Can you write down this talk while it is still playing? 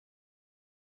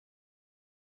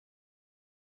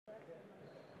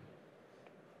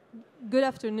Good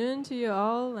afternoon to you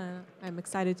all. I'm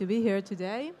excited to be here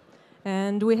today.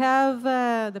 And we have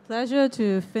the pleasure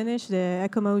to finish the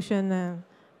EcoMotion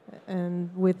and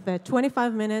with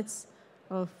 25 minutes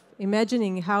of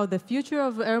imagining how the future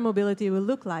of air mobility will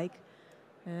look like,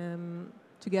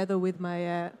 together with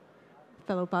my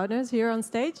fellow partners here on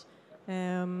stage.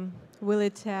 Will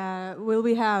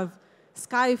we have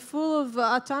sky full of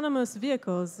autonomous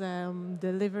vehicles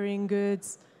delivering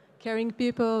goods, carrying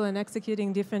people, and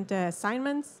executing different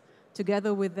assignments,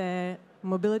 together with the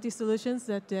mobility solutions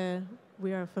that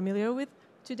we are familiar with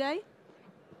today?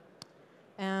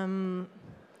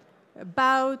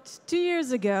 About 2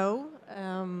 years ago,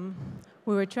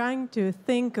 we were trying to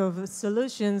think of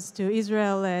solutions to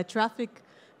Israel traffic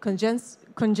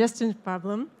congestion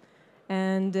problem,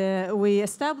 and we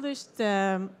established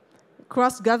a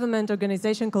cross-government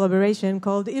organization collaboration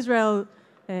called Israel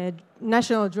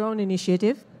National Drone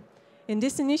Initiative. In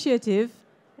this initiative,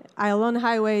 Ayalon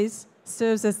Highways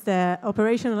serves as the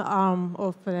operational arm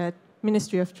of the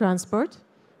Ministry of Transport,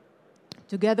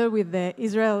 together with the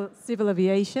Israel Civil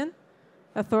Aviation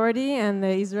Authority and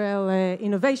the Israel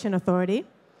Innovation Authority.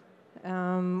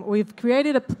 We've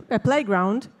created a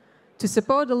playground to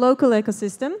support the local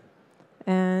ecosystem,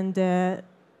 and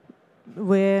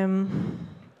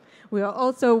we are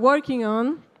also working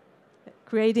on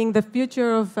creating the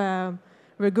future of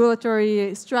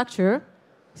regulatory structure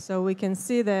so we can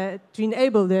see to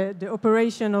enable the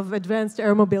operation of advanced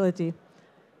air mobility.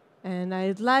 And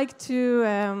I'd like to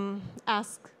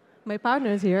ask my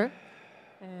partners here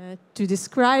to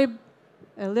describe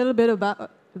a little bit about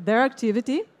their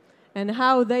activity and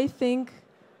how they think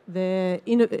the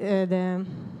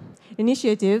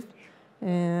initiative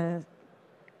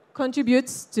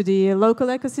contributes to the local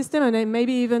ecosystem and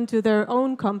maybe even to their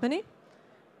own company.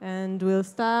 And we'll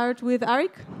start with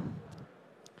Arik.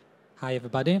 Hi,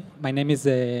 everybody. My name is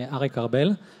Arik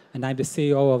Arbel, and I'm the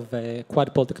CEO of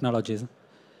Quadpol Technologies.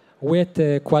 We at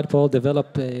Quadpol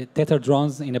develop Tether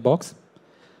drones in a box.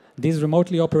 These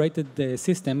remotely operated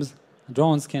systems,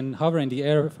 drones, can hover in the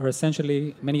air for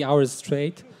essentially many hours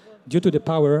straight due to the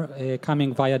power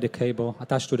coming via the cable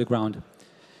attached to the ground.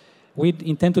 We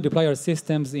intend to deploy our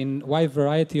systems in a wide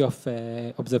variety of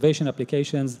observation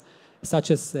applications,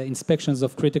 such as inspections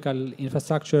of critical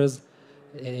infrastructures,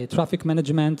 traffic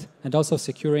management, and also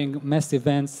securing mass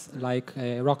events like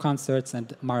rock concerts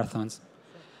and marathons.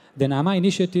 The Naama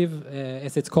initiative,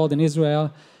 as it's called in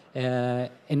Israel,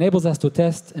 enables us to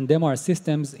test and demo our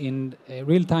systems in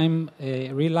real-time,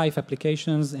 real-life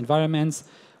applications, environments,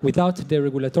 without the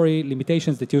regulatory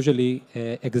limitations that usually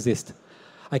exist.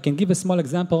 I can give a small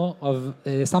example of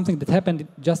something that happened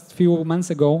just a few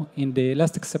months ago in the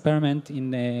last experiment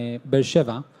in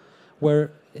Beersheba,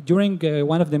 where during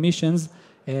one of the missions,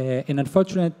 an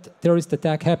unfortunate terrorist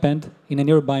attack happened in a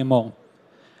nearby mall.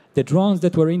 The drones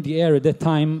that were in the air at that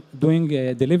time doing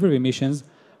delivery missions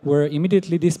were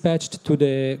immediately dispatched to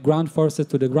the ground forces,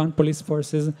 to the ground police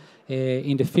forces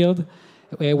in the field,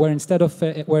 where instead of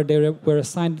where they were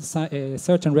assigned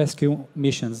search and rescue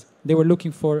missions. They were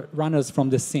looking for runners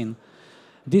from the scene.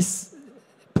 This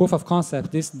proof of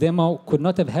concept, this demo, could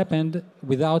not have happened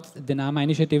without the Naama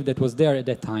initiative that was there at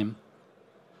that time.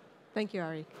 Thank you,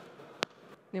 Arik.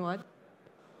 Nimrod?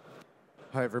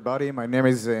 Hi, everybody. My name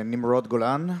is Nimrod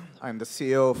Golan. I'm the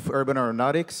CEO of Urban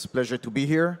Aeronautics. Pleasure to be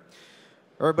here.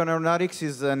 Urban Aeronautics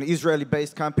is an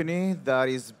Israeli-based company that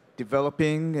is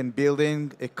developing and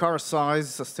building a car-sized,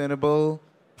 sustainable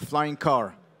flying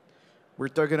car. We're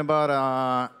talking about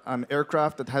an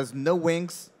aircraft that has no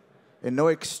wings and no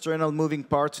external moving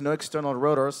parts, no external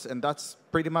rotors, and that's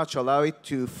pretty much allow it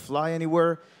to fly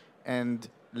anywhere and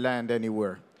land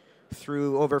anywhere.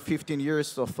 Through over 15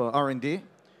 years of R&D,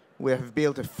 we have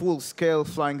built a full-scale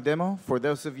flying demo. For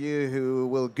those of you who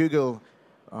will Google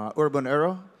Urban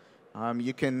Aero,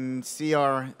 you can see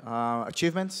our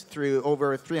achievements through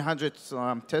over 300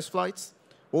 test flights,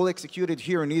 all executed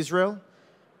here in Israel,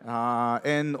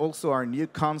 and also our new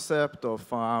concept of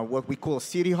what we call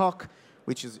City Hawk,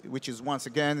 which is once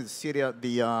again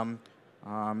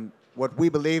what we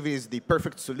believe is the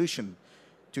perfect solution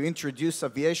to introduce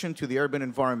aviation to the urban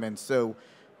environment. So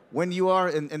when you are,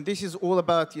 and this is all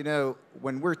about,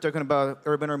 when we're talking about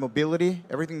urban air mobility,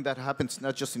 everything that happens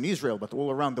not just in Israel, but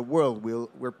all around the world,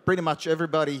 we're pretty much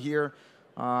everybody here,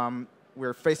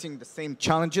 we're facing the same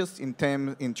challenges in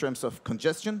terms of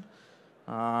congestion.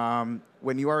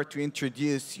 When you are to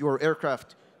introduce your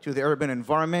aircraft to the urban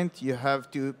environment, you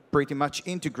have to pretty much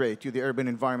integrate to the urban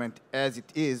environment as it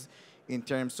is in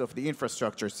terms of the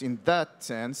infrastructures. In that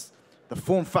sense, the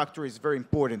form factor is very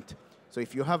important. So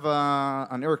if you have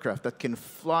an aircraft that can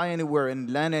fly anywhere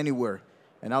and land anywhere,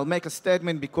 And I'll make a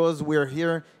statement because we're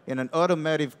here in an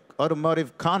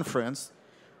automotive conference.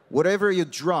 Whatever you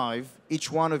drive,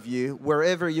 each one of you,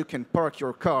 wherever you can park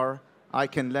your car, I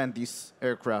can land this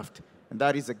aircraft. And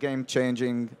that is a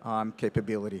game-changing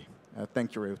capability.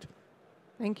 Thank you, Ruth.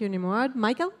 Thank you, Nimrod.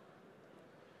 Michael?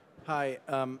 Hi.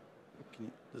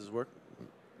 Does this work?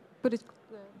 Put it.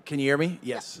 Can you hear me?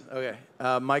 Yes. Yeah.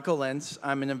 Okay. Michael Lenz.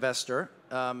 I'm an investor.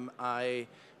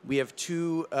 We have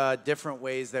two different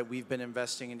ways that we've been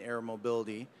investing in air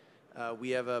mobility.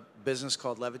 We have a business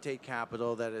called Levitate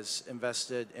Capital that has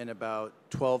invested in about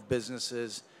 12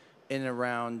 businesses in and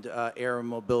around air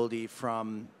mobility,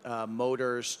 from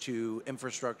motors to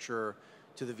infrastructure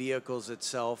to the vehicles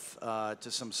itself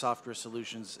to some software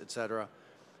solutions, et cetera.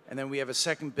 And then we have a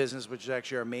second business, which is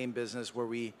actually our main business, where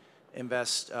we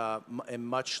invest in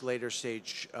much later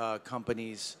stage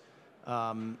companies.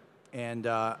 And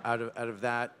out of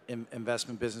that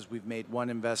investment business, we've made one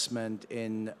investment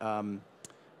in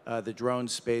the drone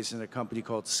space in a company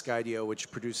called Skydio,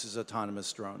 which produces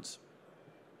autonomous drones.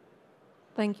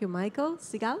 Thank you, Michael.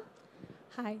 Sigal?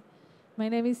 Hi, my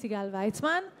name is סיגל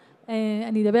ויצמן.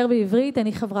 אני אדבר בעברית,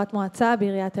 אני חברת מועצה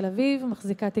בעיריית תל אביב,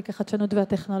 מחזיקה תיק החדשנות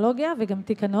והטכנולוגיה וגם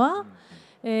תיק הנוער.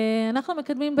 אנחנו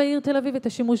מקדמים בעיר תל אביב את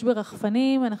השימוש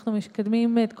ברחפנים, אנחנו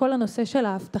מקדמים את כל הנושא של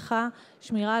האבטחה,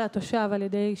 שמירה על התושב על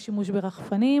ידי שימוש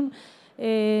ברחפנים.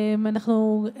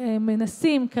 אנחנו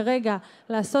מנסים כרגע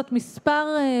לעשות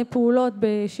מספר פעולות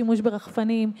בשימוש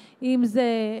ברחפנים, אם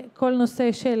זה כל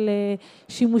נושא של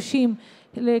שימושים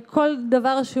לכל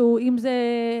דבר שהוא, אם זה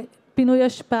פינוי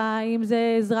אשפה, אם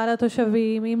זה עזרה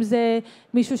לתושבים, אם זה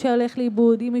מישהו שהולך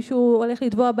לאיבוד, אם מישהו הולך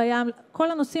לטבוע בים,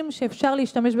 כל הנושאים שאפשר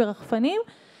להשתמש ברחפנים,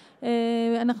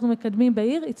 אנחנו מקדמים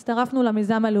בעיר. הצטרפנו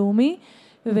למיזם הלאומי,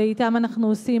 ואיתם אנחנו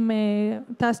עושים,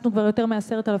 טסנו כבר יותר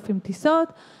מ10,000 טיסות.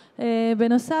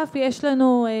 בנוסף, יש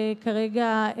לנו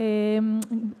כרגע,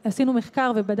 עשינו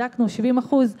מחקר ובדקנו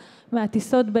 70%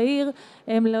 מהטיסות בעיר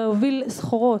הם להוביל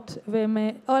סחורות, והם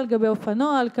או על גבי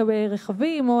אופנוע, על גבי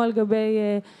רכבים, או על גבי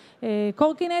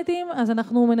קורקינטים, אז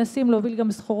אנחנו מנסים להוביל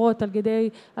גם סחורות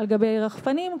על גבי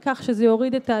רחפנים, כך שזה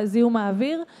יוריד את זיהום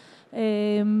האוויר,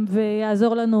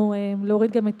 ויעזור לנו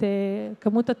להוריד גם את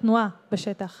כמות התנועה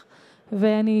בשטח.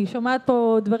 ואני שומעת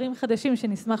פה דברים חדשים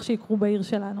שנשמח שיקרו בעיר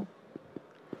שלנו.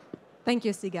 Thank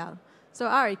you, Sigal. So,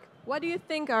 Arik, what do you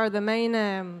think are the main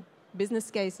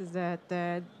business cases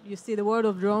that you see the world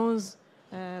of drones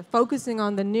focusing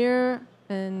on the near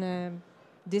and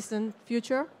distant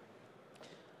future?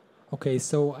 Okay,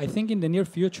 so I think in the near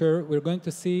future we're going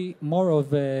to see more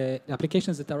of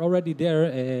applications that are already there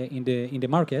in the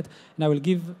market, and I will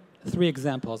give 3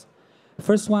 examples.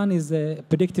 First one is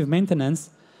predictive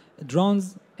maintenance.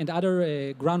 Drones and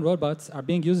other ground robots are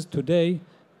being used today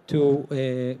to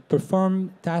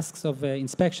perform tasks of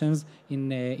inspections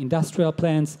in industrial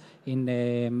plants,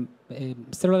 in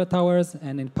cellular towers,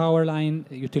 and in power line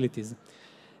utilities.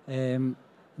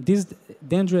 These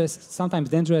dangerous, sometimes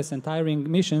dangerous and tiring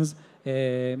missions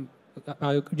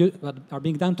are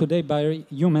being done today by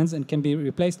humans and can be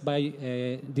replaced by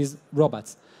these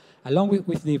robots. Along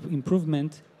with the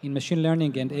improvement in machine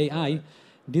learning and AI,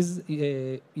 these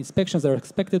inspections are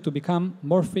expected to become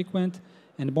more frequent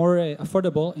and more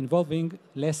affordable, involving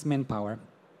less manpower.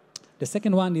 The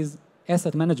second one is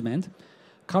asset management.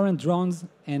 Current drones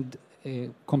and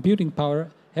computing power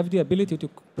have the ability to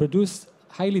produce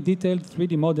highly detailed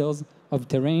 3D models of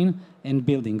terrain and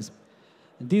buildings.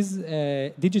 These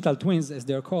digital twins, as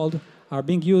they're called, are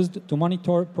being used to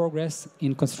monitor progress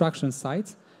in construction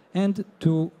sites and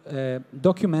to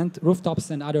document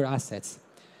rooftops and other assets.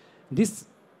 These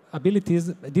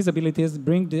abilities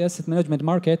bring the asset management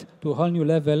market to a whole new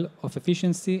level of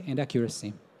efficiency and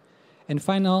accuracy. And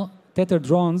final, tethered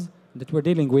drones that we're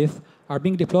dealing with are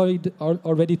being deployed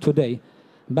already today,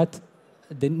 but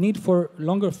the need for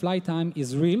longer flight time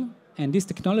is real, and this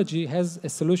technology has a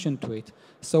solution to it.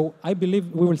 So I believe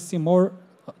we will see more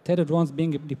tethered drones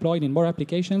being deployed in more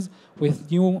applications with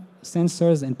new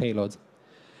sensors and payloads.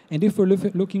 And if we're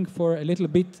looking for a little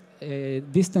bit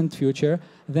distant future,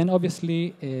 then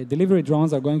obviously delivery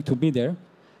drones are going to be there.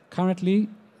 Currently,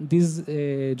 these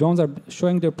drones are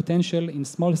showing their potential in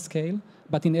small scale,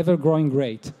 but in ever-growing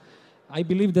rate. I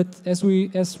believe that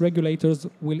as regulators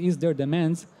will ease their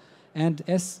demands, and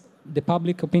as the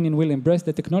public opinion will embrace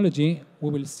the technology, we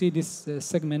will see this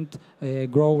segment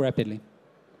grow rapidly.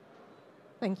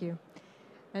 Thank you.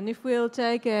 And if we'll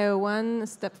take one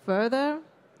step further,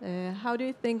 how do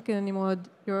you think, Nimrod,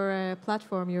 your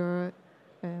platform,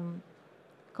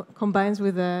 combines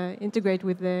with, integrate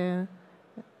with the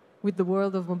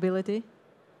world of mobility?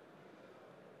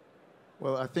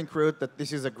 Well, I think, Ruth, that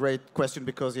this is a great question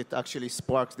because it actually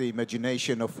sparks the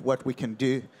imagination of what we can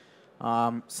do.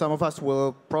 Some of us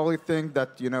will probably think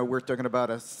that, we're talking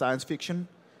about a science fiction.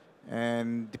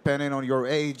 And depending on your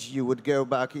age, you would go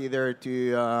back either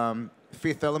to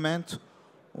Fifth Element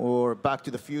or Back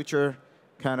to the Future,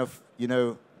 kind of,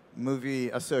 movie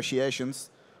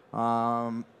associations.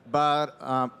 But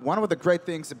one of the great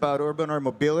things about urban air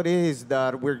mobility is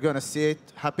that we're going to see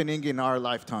it happening in our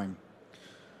lifetime.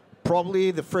 Probably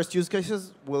the first use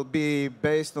cases will be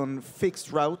based on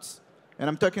fixed routes. And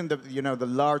I'm talking the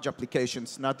large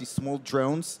applications, not the small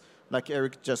drones like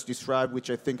Eric just described,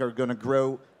 which I think are going to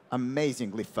grow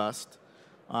amazingly fast.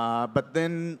 But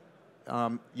then,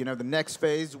 the next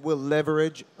phase will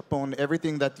leverage upon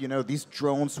everything that, these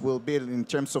drones will build in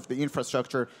terms of the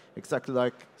infrastructure, exactly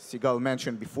like Sigal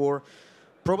mentioned before.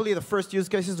 Probably the first use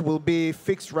cases will be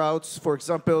fixed routes, for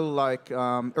example, like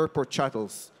airport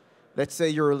shuttles. Let's say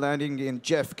you're landing in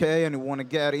JFK and you want to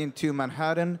get into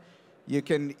Manhattan. You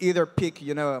can either pick,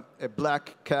 a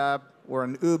black cab or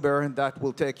an Uber that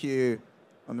will take you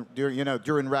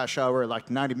during rush hour, like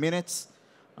 90 minutes.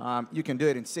 You can do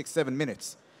it in 6-7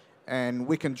 minutes. And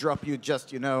we can drop you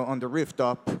just, on the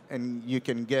rooftop, and you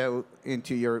can go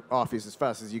into your office as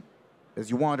fast as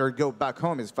you want, or go back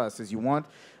home as fast as you want,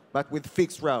 but with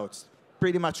fixed routes,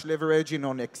 pretty much leveraging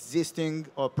on existing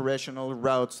operational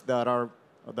routes that are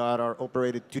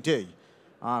operated today.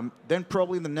 Then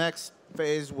probably the next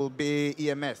phase will be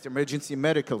EMS, emergency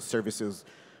medical services,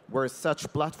 where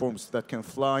such platforms that can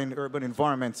fly in urban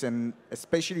environments, and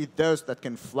especially those that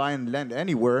can fly and land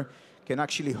anywhere, can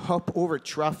actually hop over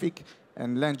traffic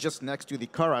and land just next to the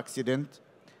car accident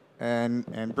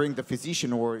and bring the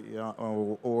physician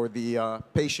or the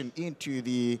patient into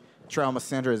the trauma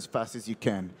center as fast as you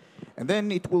can. And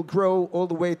then it will grow all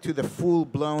the way to the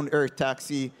full-blown air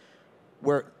taxi,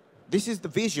 where this is the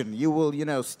vision. You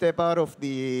will, step out of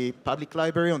the public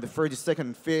library on the 32nd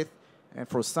and 5th, and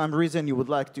for some reason you would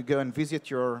like to go and visit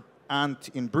your aunt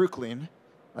in Brooklyn.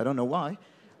 I don't know why.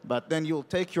 But then you'll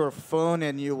take your phone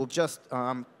and you will just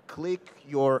click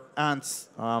your aunt's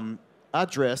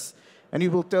address, and it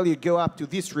will tell you, go up to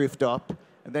this rooftop,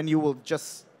 and then you will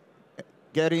just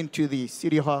get into the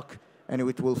City Hawk, and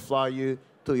it will fly you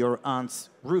to your aunt's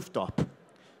rooftop.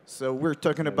 So we're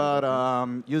talking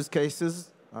about use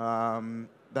cases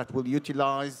that will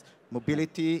utilize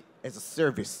mobility as a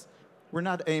service. We're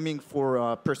not aiming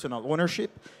for personal ownership,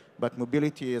 but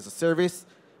mobility as a service.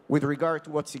 With regard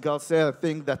to what Sigal said, I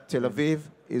think that Tel Aviv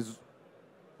is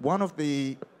one of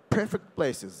the perfect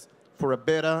places for a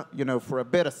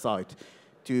beta site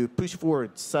to push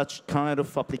forward such kind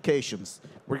of applications,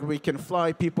 where we can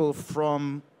fly people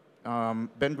from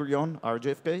Ben Gurion,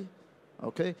 RJFK,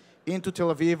 okay, into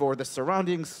Tel Aviv or the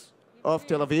surroundings of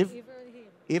Tel Aviv,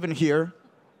 even here,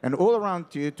 and all around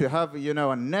to have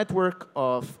a network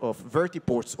of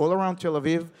vertiports all around Tel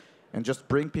Aviv, and just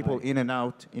bring people in and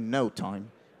out in no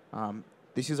time.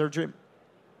 This is our dream.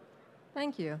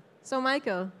 Thank you. So,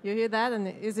 Michael, you hear that, and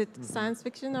is it science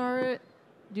fiction, or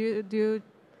do you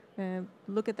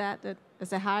look at that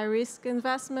as a high-risk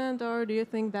investment, or do you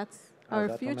think that's our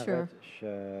future?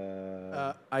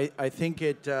 I think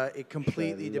it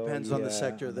completely depends on the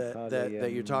sector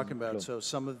that you're talking about. So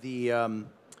some of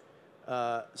the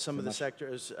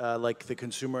sectors, like the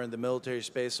consumer and the military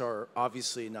space, are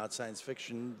obviously not science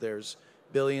fiction. There's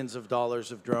billions of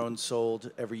dollars of drones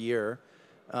sold every year.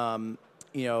 Like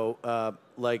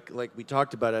we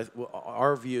talked about,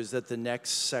 our view is that the next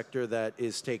sector that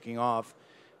is taking off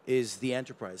is the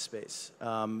enterprise space,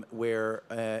 where,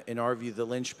 in our view, the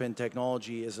linchpin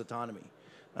technology is autonomy.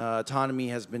 Autonomy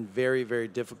has been very, very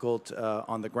difficult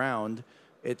on the ground.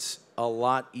 It's a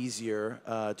lot easier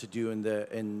to do in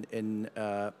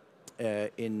the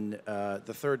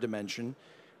third dimension,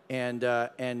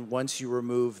 and once you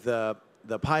remove the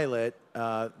pilot,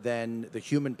 then the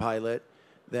human pilot,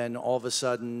 then all of a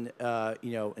sudden,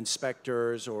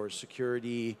 inspectors or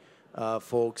security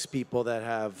folks, people that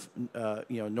have,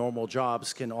 normal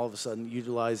jobs, can all of a sudden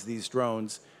utilize these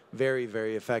drones very,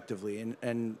 very effectively.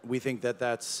 And we think that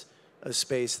that's a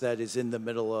space that is in the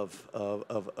middle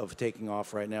of taking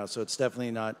off right now. So it's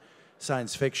definitely not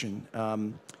science fiction.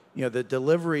 The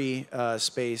delivery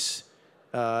space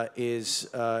is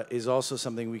also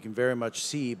something we can very much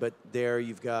see, but there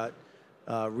you've got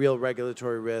real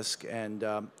regulatory risk, and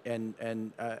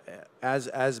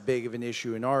as big of an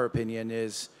issue, in our opinion,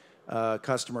 is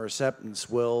customer acceptance.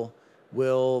 Will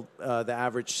the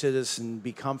average citizen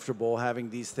be comfortable having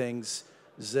these things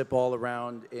zip all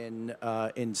around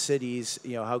in cities?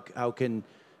 How can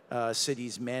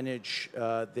cities manage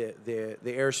the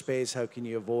airspace? How can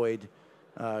you avoid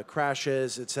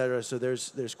crashes, etc. So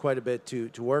there's quite a bit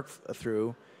to work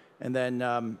through, and then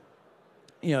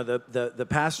the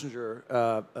passenger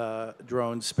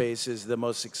drone space is the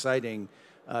most exciting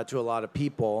to a lot of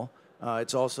people.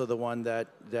 It's also the one that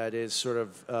is sort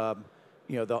of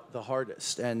the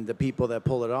hardest, and the people that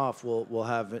pull it off will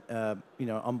have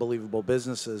unbelievable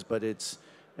businesses. But it's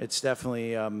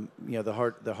definitely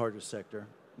the hardest sector.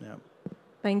 Yeah.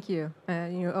 Thank you.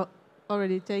 You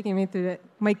already taking me to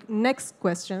my next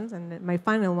questions and my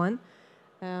final one.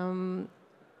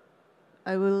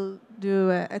 I will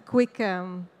do a quick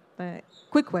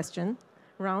question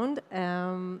round.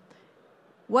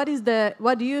 What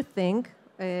do you think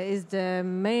is the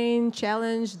main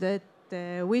challenge that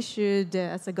we should,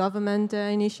 as a government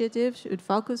initiative, should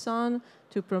focus on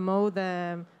to promote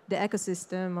the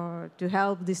ecosystem or to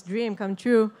help this dream come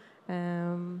true?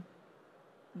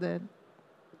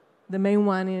 The main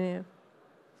one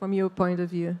from your point of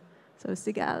view. So,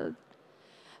 Sigal.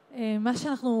 מה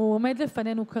שאנחנו עומד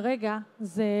לפנינו כרגע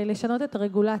זה לשנות את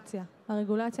הרגולציה.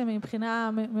 הרגולציה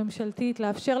מבחינה ממשלתית,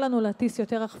 לאפשר לנו להטיס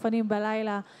יותר רחפנים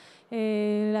בלילה,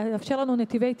 לאפשר לנו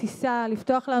נתיבי טיסה,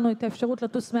 לפתוח לנו את האפשרות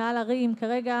לטוס מעל ערים.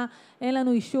 כרגע אין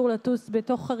לנו אישור לטוס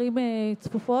בתוך ערים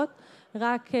צפופות,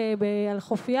 רק על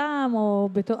חוף ים או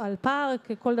על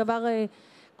פארק,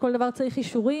 כל דבר צריך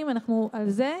אישורים. אנחנו על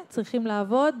זה צריכים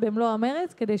לעבוד במלוא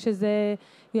המרץ כדי שזה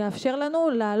יאפשר לנו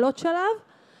לעלות שלב.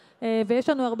 ויש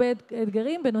לנו הרבה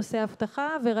אתגרים בנושא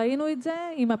אבטחה, וראינו את זה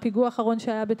עם הפיגוע האחרון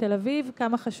שהיה בתל אביב,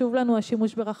 כמה חשוב לנו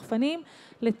השימוש ברחפנים.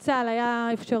 לצה"ל היה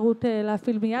אפשרות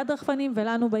להפעיל מיד רחפנים,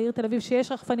 ולנו בעיר תל אביב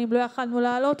שיש רחפנים לא יכלנו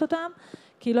להעלות אותם,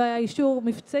 כי לא היה אישור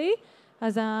מבצעי,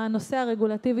 אז הנושא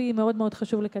הרגולטיבי מאוד מאוד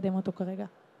חשוב לקדם אותו כרגע.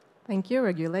 Thank you.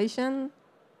 Regulation.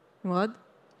 Nimrod?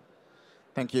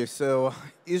 Thank you. So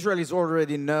Israel is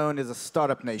already known as a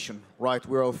startup nation, right?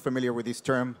 We're all familiar with this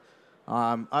term.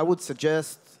 I would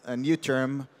suggest a new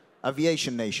term,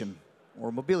 aviation nation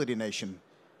or mobility nation.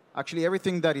 Actually,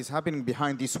 everything that is happening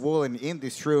behind this wall and in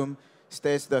this room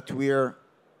states that we are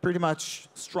pretty much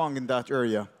strong in that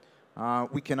area.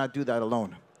 We cannot do that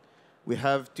alone. We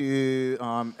have to,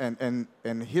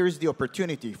 and here's the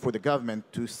opportunity for the government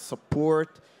to support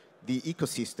the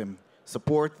ecosystem,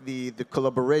 support the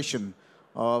collaboration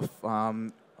of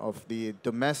the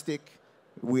domestic,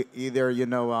 either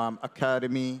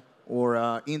academy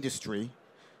or industry,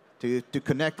 to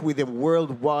connect with a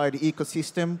worldwide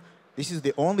ecosystem. This is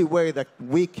the only way that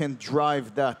we can drive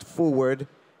that forward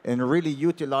and really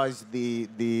utilize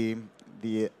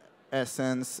the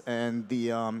essence and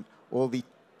all the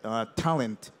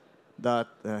talent that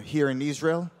here in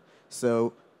Israel.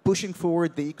 So pushing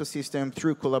forward the ecosystem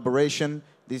through collaboration,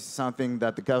 this is something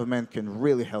that the government can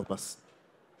really help us.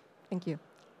 Thank you.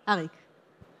 Arik.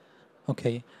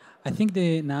 Okay. I think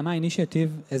the Naama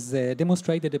initiative has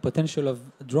demonstrated the potential of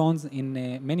drones in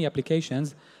many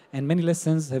applications, and many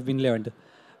lessons have been learned.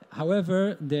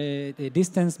 However, the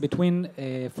distance between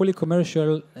a fully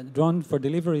commercial drone for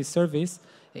delivery service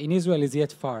in Israel is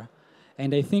yet far.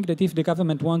 And I think that if the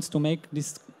government wants to make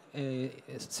this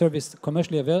service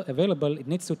commercially available, it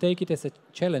needs to take it as a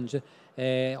challenge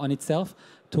on itself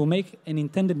to make an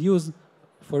intended use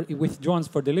with drones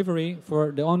for delivery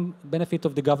for the own benefit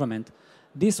of the government.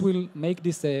 This will make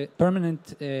this a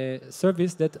permanent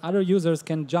service that other users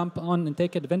can jump on and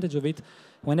take advantage of it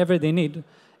whenever they need.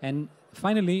 And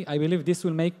finally, I believe this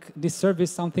will make this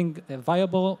service something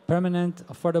viable, permanent,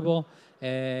 affordable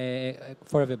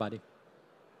for everybody.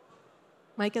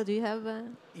 Michael, do you have?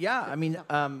 Yeah, I mean,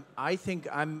 I think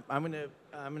I'm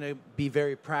gonna be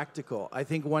very practical. I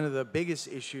think one of the biggest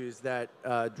issues that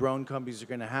drone companies are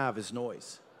going to have is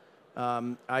noise.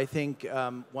 I think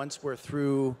once we're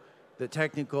through the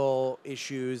technical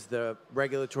issues, the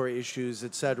regulatory issues,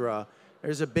 etc.,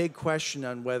 there's a big question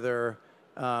on whether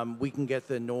we can get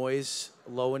the noise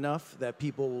low enough that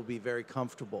people will be very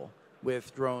comfortable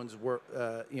with drones,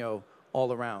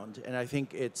 all around. And I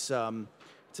think it's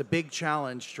a big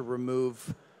challenge to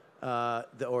remove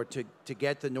to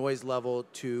get the noise level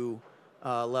to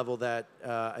a level that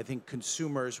I think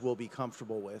consumers will be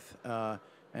comfortable with,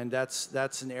 and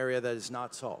that's an area that is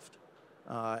not solved.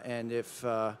 And if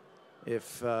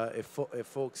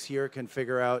folks here can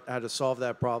figure out how to solve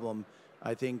that problem,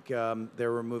 I think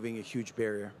they're removing a huge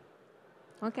barrier.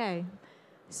 Okay,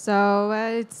 so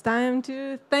it's time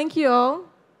to thank you all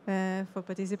for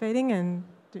participating and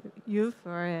to you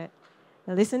for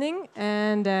listening.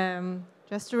 And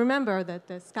just to remember that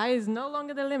the sky is no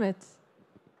longer the limit.